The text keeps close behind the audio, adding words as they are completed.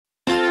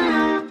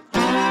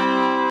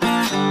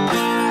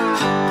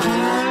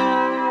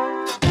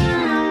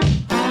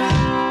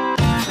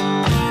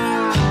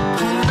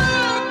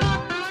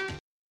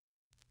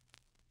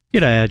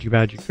G'day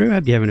Argy crew,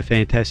 hope you're having a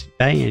fantastic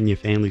day and your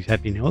family's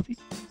happy and healthy.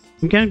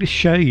 I'm going to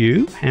show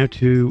you how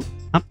to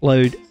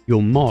upload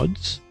your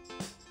mods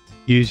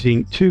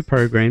using two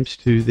programs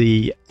to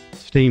the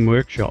Steam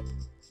Workshop.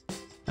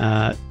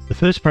 The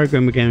first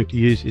program we're going to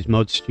use is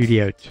Mod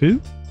Studio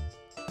 2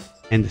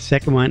 and the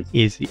second one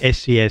is the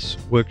SCS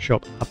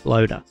Workshop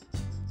Uploader.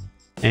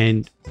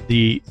 And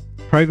the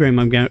program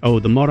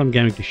the mod I'm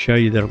going to show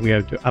you that I'm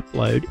going to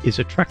upload is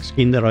a truck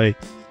skin that I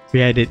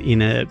created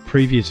in a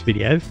previous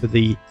video for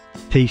the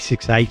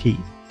T680,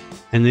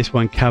 and this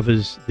one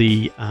covers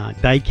the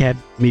day cab,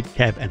 mid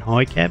cab and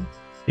high cab.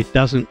 It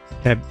doesn't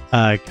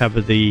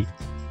cover the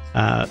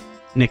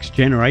next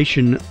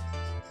generation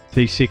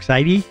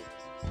T680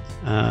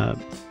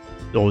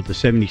 or the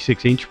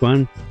 76-inch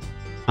one,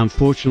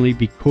 unfortunately,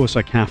 because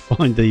I can't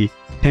find the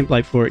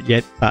template for it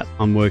yet, but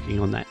I'm working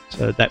on that,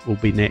 so that will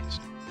be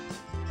next.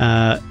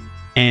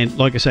 And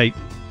like I say,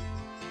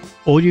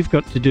 all you've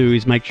got to do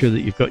is make sure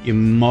that you've got your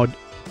mod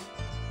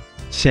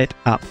set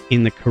up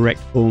in the correct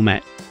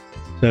format.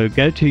 So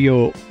go to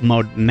your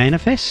mod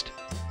manifest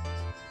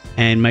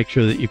and make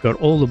sure that you've got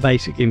all the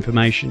basic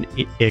information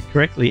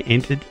correctly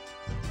entered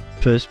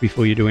first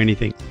before you do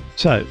anything.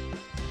 So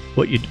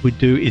what you would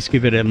do is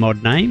give it a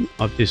mod name.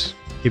 I've just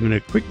given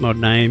it a quick mod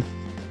name,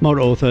 mod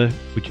author,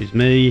 which is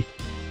me,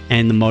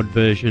 and the mod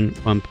version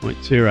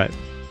 1.0.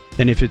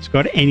 Then if it's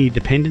got any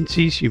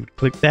dependencies, you would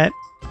click that.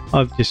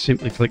 I've just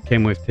simply clicked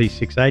Kenworth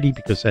T680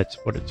 because that's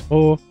what it's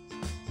for.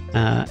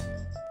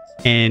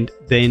 And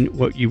then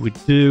what you would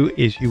do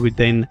is you would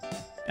then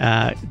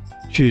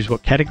choose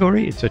what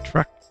category. It's a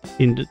truck,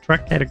 in the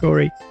truck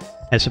category,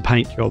 as a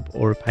paint job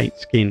or a paint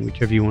skin,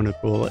 whichever you want to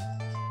call it.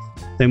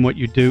 Then what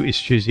you do is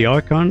choose the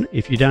icon.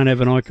 If you don't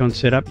have an icon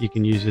set up, you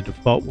can use the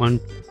default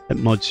one that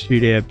Mod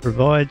Studio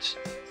provides.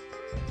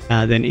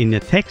 Then in the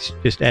text,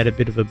 just add a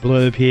bit of a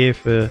blurb here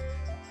for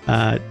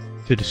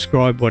to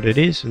describe what it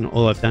is, and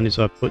all I've done is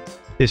I've put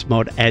this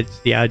mod adds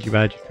the Argy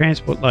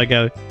Transport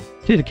logo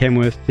to the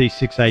Kenworth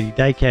T680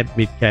 day cab,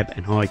 mid cab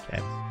and high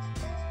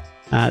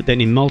cab.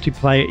 Then in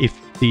multiplayer, if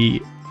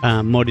the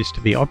mod is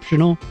to be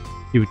optional,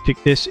 you would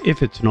tick this.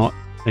 If it's not,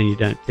 then you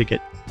don't tick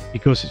it.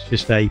 Because it's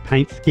just a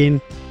paint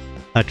skin,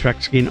 a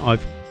truck skin,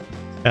 I've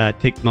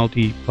ticked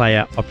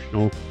multiplayer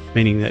optional,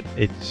 meaning that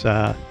it's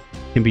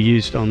can be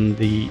used on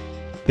the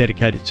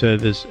dedicated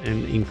servers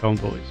and in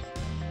convoys.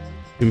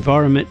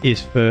 Environment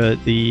is for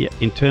the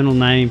internal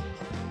name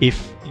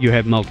if you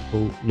have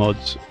multiple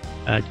mods,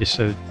 just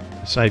so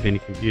to save any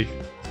confusion.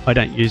 I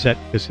don't use that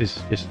because this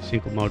is just a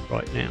single mod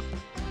right now.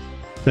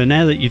 So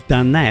now that you've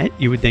done that,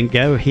 you would then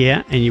go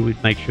here and you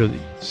would make sure that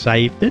you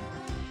saved it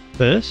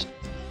first,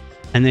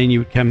 and then you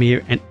would come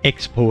here and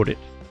export it.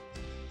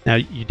 Now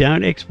you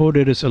don't export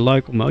it as a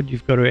local mod,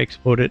 you've got to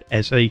export it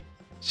as a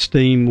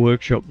Steam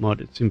Workshop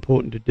mod. It's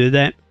important to do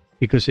that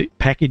because it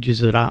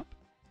packages it up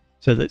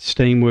so that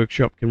Steam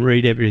Workshop can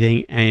read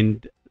everything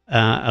and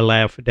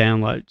allow for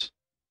downloads.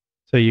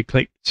 So you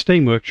click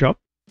Steam Workshop,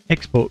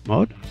 Export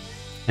Mod,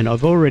 and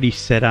I've already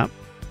set up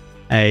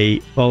a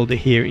folder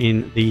here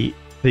in the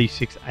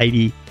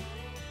T680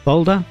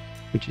 folder,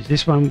 which is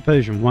this one,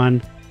 version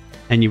 1,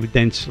 and you would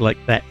then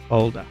select that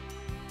folder.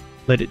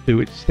 Let it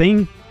do its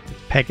thing. It's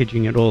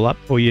packaging it all up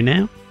for you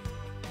now.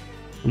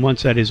 And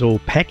once that is all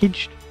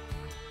packaged,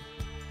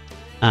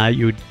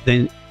 you would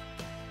then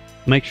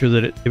make sure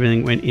that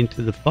everything went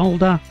into the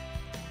folder.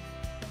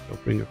 I'll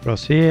bring it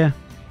across here,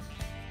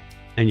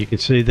 and you can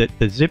see that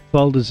the zip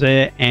folder's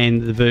there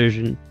and the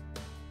version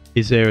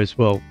is there as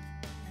well,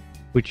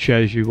 which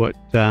shows you what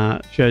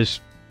shows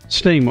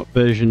Steam what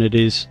version it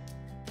is,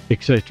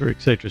 etc,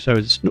 etc. So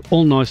it's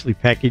all nicely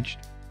packaged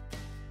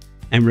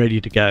and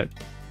ready to go.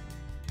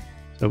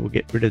 So we'll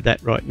get rid of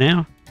that right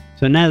now.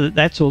 So now that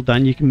that's all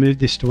done, you can move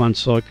this to one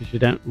side because you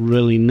don't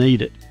really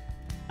need it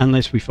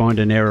unless we find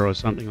an error or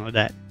something like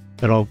that.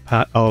 But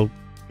I'll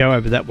go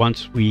over that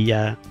once we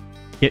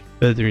get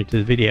further into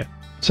the video.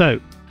 So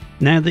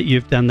now that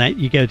you've done that,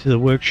 you go to the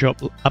Workshop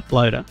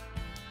Uploader.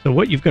 So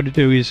what you've got to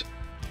do is,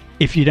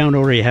 if you don't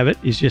already have it,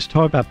 is just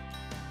type up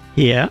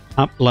here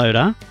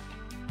Uploader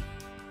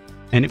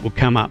and it will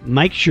come up.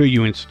 Make sure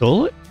you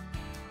install it.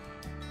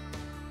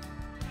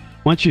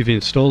 Once you've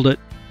installed it,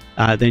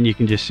 then you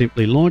can just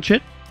simply launch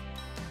it.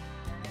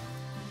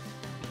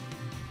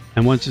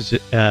 And once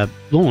it's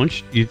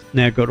launched, you've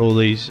now got all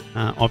these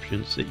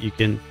options that you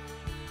can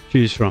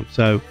choose from.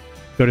 So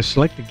you've got to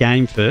select the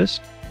game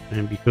first,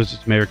 and because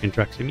it's American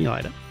Truck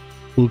Simulator,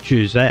 we'll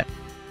choose that.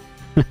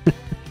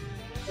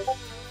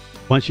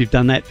 Once you've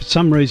done that, for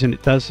some reason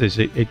it does this,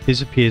 it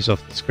disappears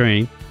off the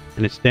screen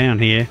and it's down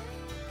here,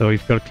 so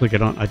you've got to click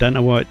it on. I don't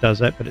know why it does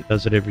that, but it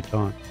does it every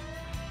time.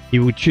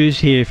 You would choose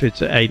here if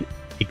it's an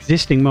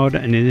existing mod,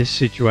 and in this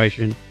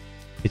situation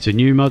it's a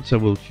new mod, so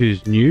we'll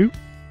choose new.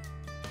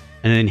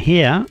 And then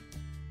here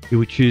you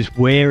would choose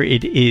where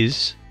it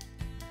is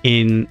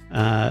in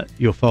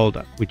your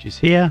folder, which is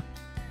here.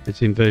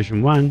 It's in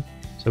version 1,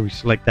 so we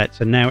select that.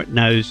 So now it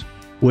knows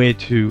where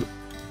to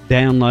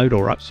download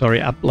or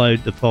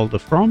upload the folder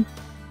from.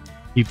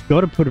 You've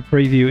got to put a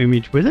preview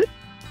image with it,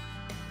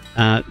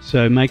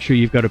 So make sure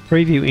you've got a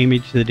preview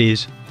image that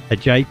is a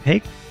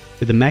JPEG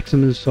with a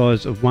maximum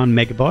size of 1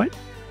 megabyte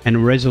and a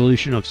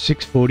resolution of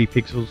 640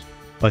 pixels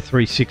by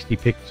 360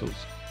 pixels.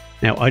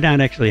 Now, I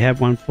don't actually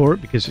have one for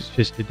it because it's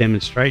just a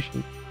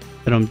demonstration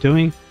that I'm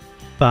doing,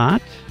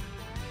 but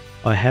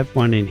I have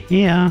one in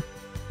here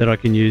that I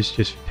can use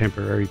just for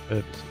temporary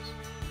purposes.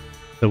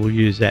 So we'll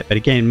use that. But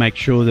again, make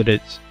sure that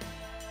it's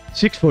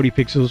 640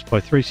 pixels by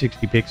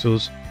 360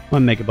 pixels,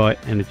 1 megabyte,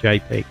 and a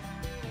JPEG.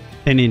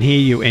 Then in here,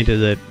 you enter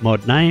the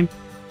mod name.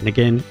 And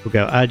again, we'll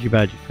go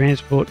Argy-Bargy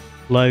Transport,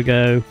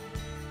 logo,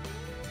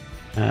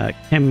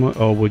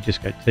 or we'll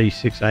just go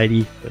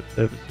T680 for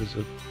purposes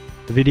of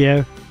the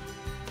video.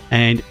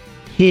 And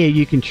here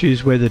you can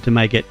choose whether to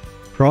make it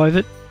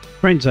private,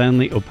 friends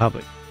only, or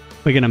public.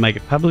 We're going to make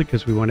it public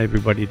because we want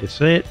everybody to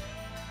see it.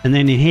 And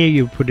then in here,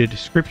 you'll put a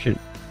description.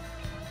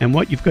 And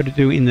what you've got to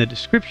do in the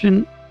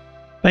description,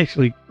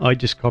 basically, I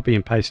just copy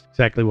and paste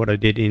exactly what I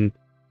did in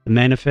the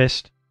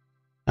manifest.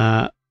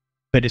 But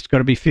it's got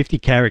to be 50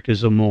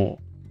 characters or more,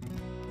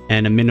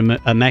 and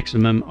a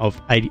maximum of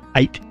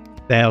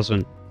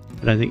 88,000.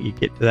 I don't think you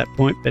get to that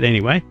point, but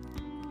anyway.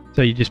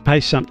 So you just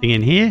paste something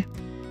in here.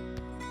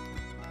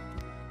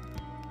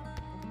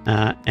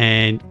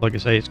 And like I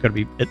say, it's got to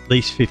be at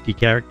least 50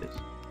 characters.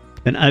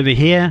 Then over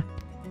here,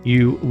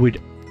 you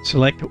would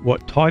select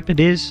what type it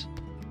is.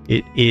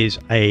 It is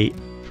a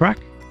truck,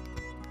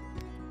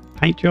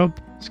 paint job,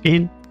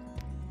 skin,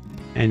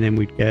 and then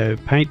we'd go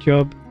paint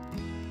job,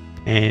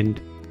 and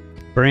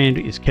brand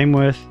is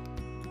Kenworth.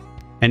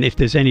 And if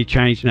there's any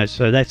change notes,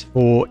 so that's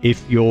for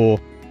if you're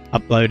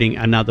uploading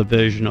another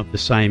version of the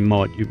same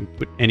mod, you would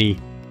put any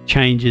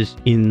changes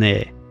in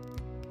there.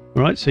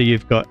 All right, so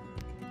you've got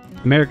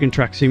American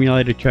Truck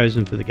Simulator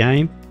chosen for the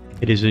game.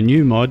 It is a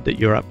new mod that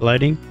you're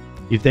uploading.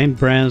 You've then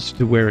browsed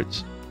to where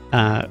it's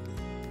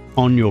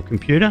on your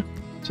computer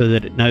so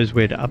that it knows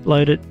where to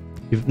upload it.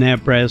 You've now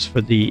browsed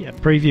for the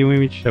preview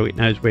image so it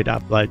knows where to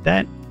upload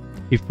that.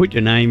 You've put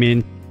your name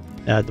in,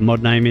 the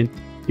mod name in.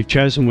 You've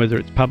chosen whether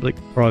it's public,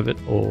 private,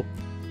 or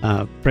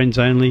friends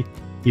only.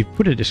 You've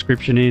put a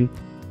description in,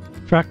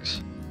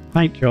 trucks,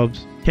 paint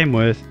jobs,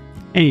 Kenworth,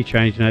 any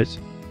change notes.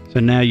 So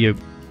now you're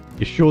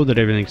sure that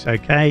everything's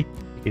okay.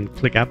 You can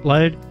click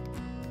upload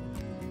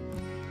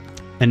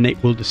and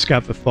it will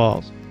discover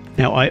files.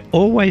 Now, I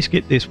always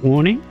get this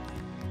warning,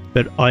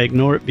 but I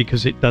ignore it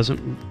because it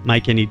doesn't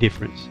make any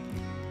difference.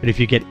 But if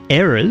you get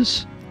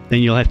errors,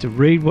 then you'll have to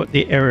read what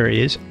the error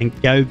is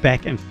and go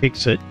back and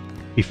fix it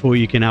before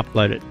you can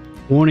upload it.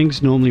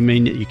 Warnings normally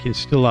mean that you can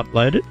still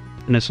upload it,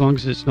 and as long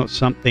as it's not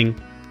something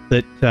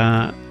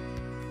that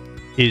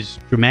is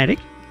dramatic,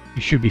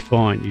 you should be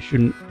fine. You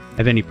shouldn't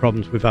have any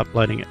problems with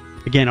uploading it.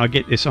 Again, I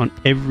get this on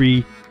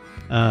every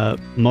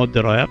mod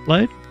that I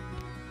upload,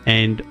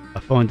 and I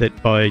find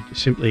that by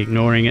just simply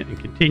ignoring it and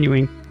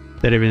continuing,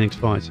 that everything's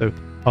fine. So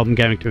I'm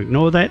going to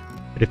ignore that,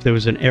 but if there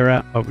was an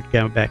error, I would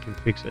go back and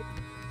fix it.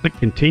 Click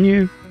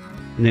continue,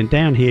 and then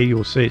down here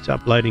you'll see it's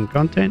uploading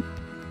content.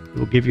 It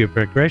will give you a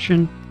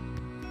progression,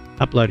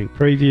 uploading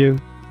preview,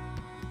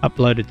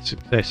 uploaded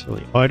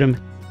successfully. Item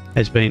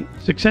has been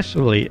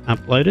successfully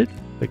uploaded.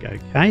 Click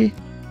OK.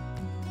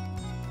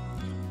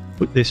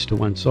 Put this to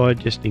one side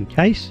just in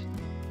case.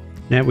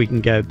 Now we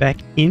can go back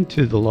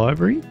into the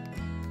library,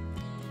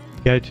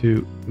 go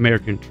to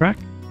American Truck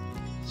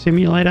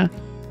Simulator,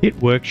 hit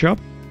Workshop,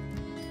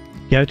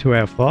 go to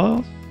our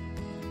files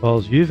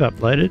you've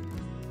uploaded,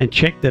 and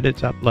check that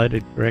it's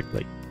uploaded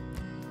correctly.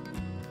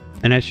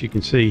 And as you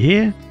can see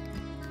here,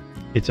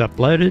 it's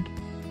uploaded.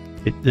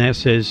 It now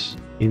says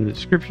in the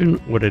description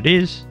what it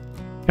is.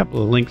 A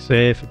couple of links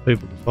there for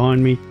people to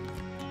find me.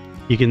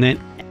 You can then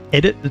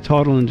edit the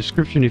title and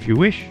description if you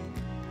wish.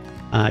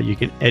 You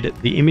can edit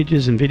the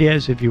images and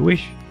videos if you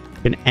wish.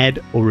 You can add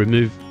or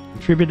remove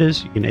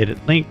contributors. You can edit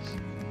links,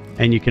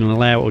 and you can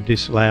allow or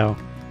disallow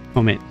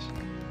comments.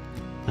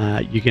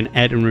 You can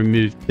add and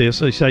remove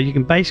DLC, so you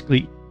can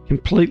basically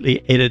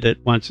completely edit it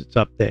once it's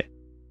up there.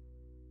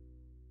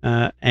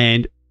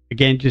 And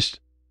again,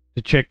 just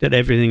to check that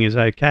everything is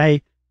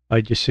okay,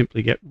 I just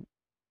simply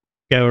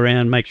go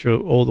around, make sure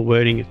all the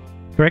wording is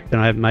correct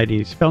and I haven't made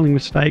any spelling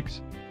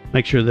mistakes,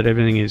 make sure that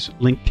everything is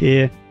linked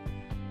here,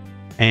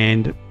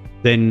 and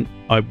then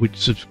I would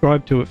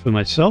subscribe to it for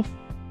myself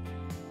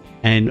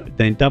and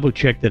then double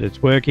check that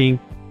it's working,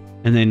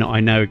 and then I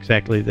know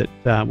exactly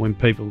that when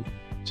people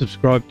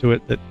subscribe to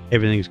it that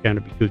everything's going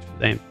to be good for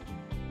them.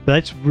 So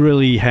that's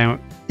really how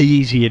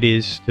easy it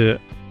is to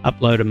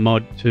upload a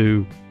mod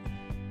to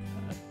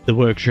the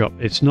workshop.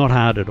 It's not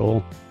hard at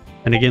all,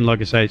 and again,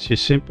 like I say, it's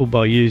just simple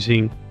by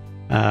using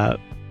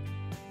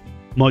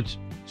Mod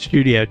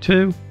Studio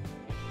 2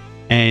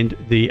 and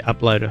the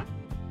uploader,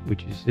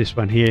 which is this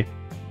one here,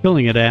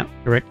 filling it out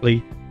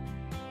correctly,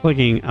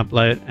 clicking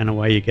upload, and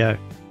away you go.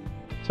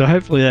 So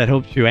hopefully that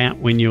helps you out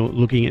when you're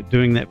looking at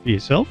doing that for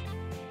yourself.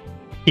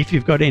 If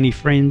you've got any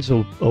friends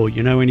or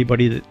you know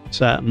anybody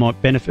that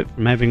might benefit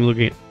from having a look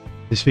at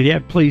this video,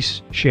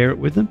 please share it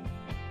with them.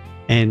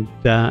 And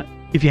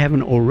if you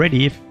haven't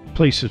already,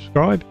 please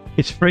subscribe.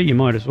 It's free, you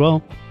might as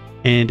well.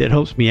 And it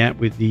helps me out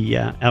with the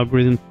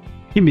algorithm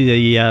Give me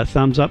the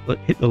thumbs up,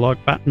 hit the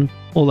like button,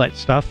 all that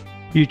stuff.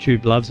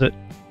 YouTube loves it,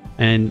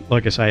 and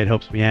like I say, it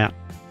helps me out.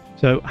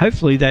 So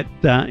hopefully that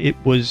it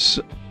was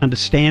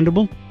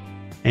understandable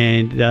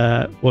and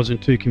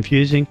wasn't too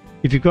confusing.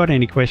 If you've got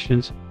any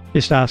questions,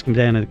 just ask them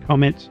down in the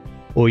comments,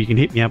 or you can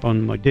hit me up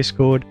on my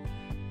Discord.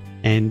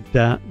 And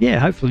yeah,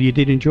 hopefully you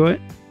did enjoy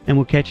it, and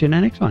we'll catch you in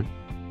the next one.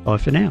 Bye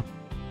for now.